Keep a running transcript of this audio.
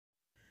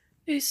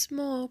A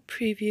small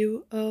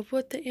preview of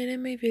what the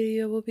anime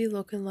video will be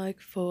looking like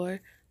for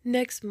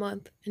next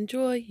month.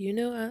 Enjoy,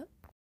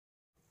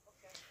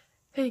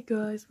 Hey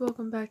guys,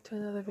 welcome back to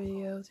another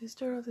video. To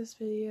start off this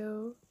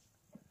video,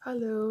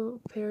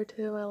 hello, compared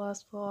to my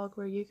last vlog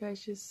where you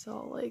guys just saw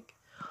like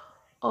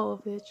all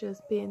of it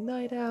just being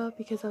night out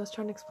because I was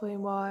trying to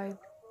explain why.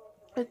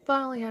 I'm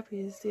finally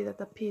happy to see that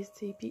the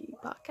PCP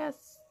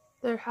podcasts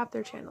have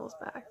their channels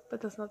back,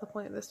 but that's not the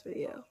point of this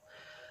video.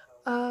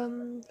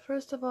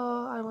 First of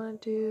all, I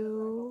want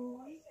to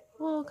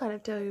kind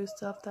of tell you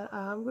stuff that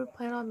we're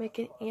planning on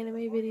making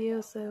anime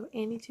videos, so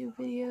AniTube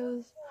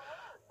videos.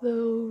 The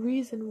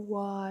reason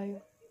why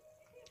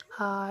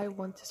I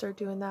want to start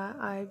doing that,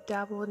 I've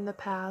dabbled in the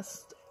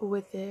past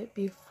with it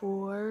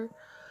before,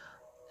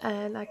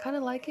 and I kind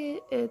of like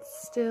it.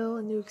 It's still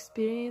a new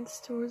experience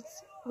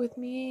towards with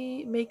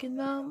me making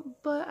them,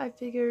 but I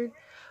figured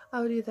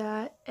I would do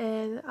that,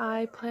 and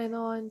I plan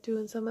on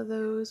doing some of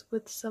those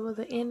with some of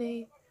the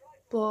anime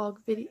blog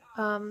video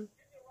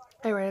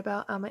I write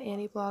about. I'm an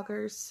Annie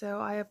blogger,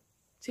 so I have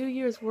 2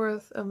 years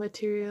worth of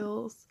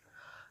materials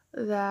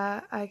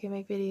that I can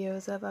make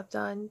videos of. I've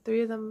done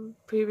 3 of them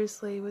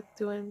previously with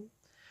doing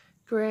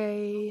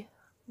Gray,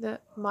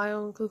 my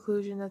own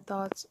conclusion and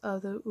thoughts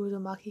of the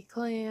Uzumaki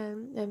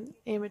clan, and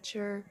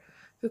amateur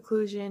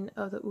conclusion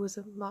of the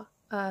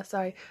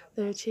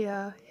the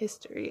Uchiha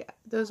history.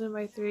 Those are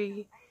my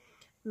 3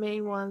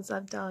 main ones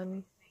I've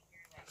done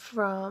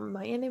from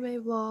my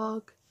anime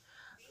blog,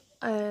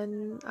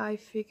 and I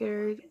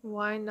figured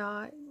why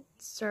not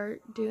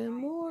start doing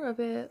more of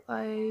it.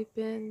 I've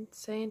been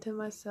saying to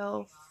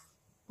myself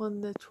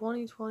when the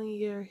 2020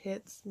 year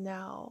hits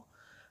now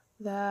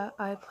that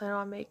I plan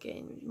on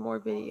making more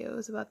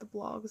videos about the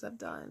blogs I've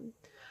done.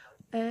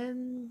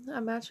 And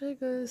I'm actually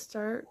going to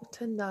start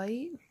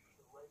tonight.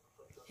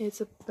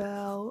 It's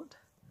about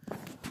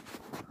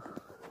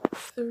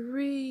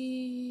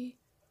 3,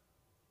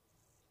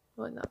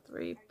 well, not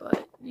 3,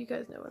 but you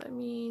guys know what I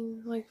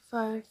mean, like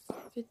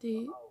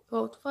 5:50,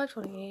 well,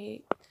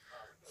 5:28.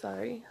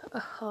 Sorry.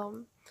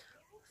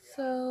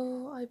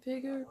 So I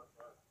figured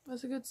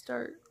that's a good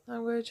start.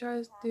 I'm going to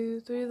try to do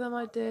 3 of them.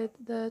 I did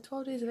the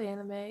 12 days of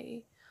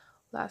anime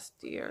last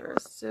year,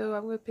 so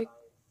I'm going to pick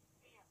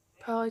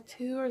probably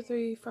 2 or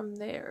 3 from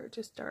there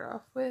to start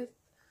off with,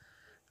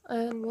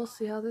 and we'll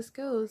see how this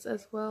goes.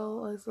 As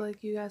well as,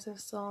 like, you guys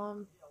have saw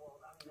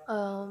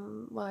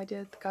when I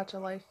did the Gacha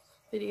Life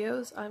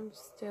videos, I'm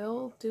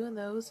still doing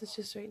those. It's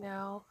just right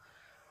now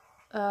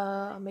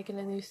I'm making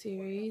a new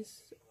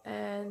series,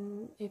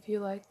 and if you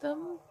like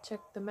them, check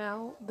them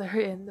out. They're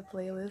in the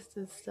playlist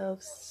and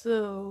stuff.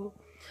 So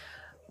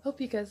hope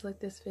you guys like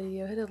this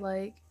video. Hit a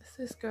like,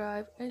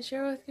 subscribe, and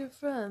share with your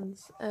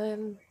friends,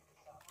 and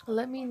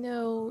let me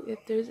know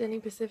if there's any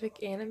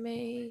specific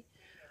anime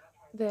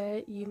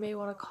that you may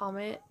want to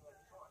comment,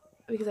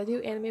 because I do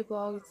anime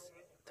blogs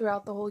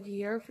throughout the whole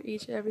year for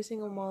each and every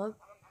single month,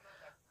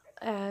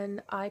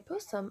 and I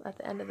post them at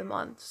the end of the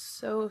month.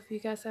 So if you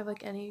guys have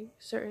like any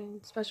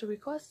certain special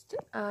requests,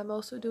 I'm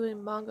also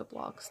doing manga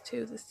blogs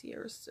too this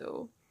year.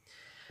 So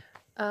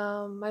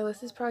my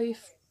list is probably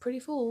pretty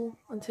full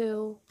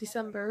until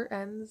December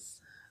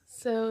ends.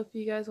 So if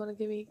you guys want to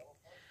give me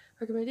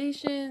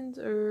recommendations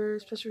or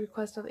special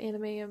requests of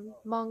anime and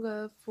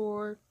manga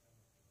for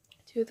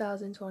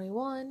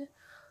 2021,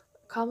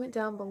 comment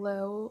down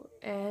below,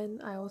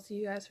 and I will see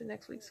you guys for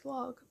next week's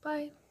vlog.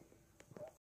 Bye!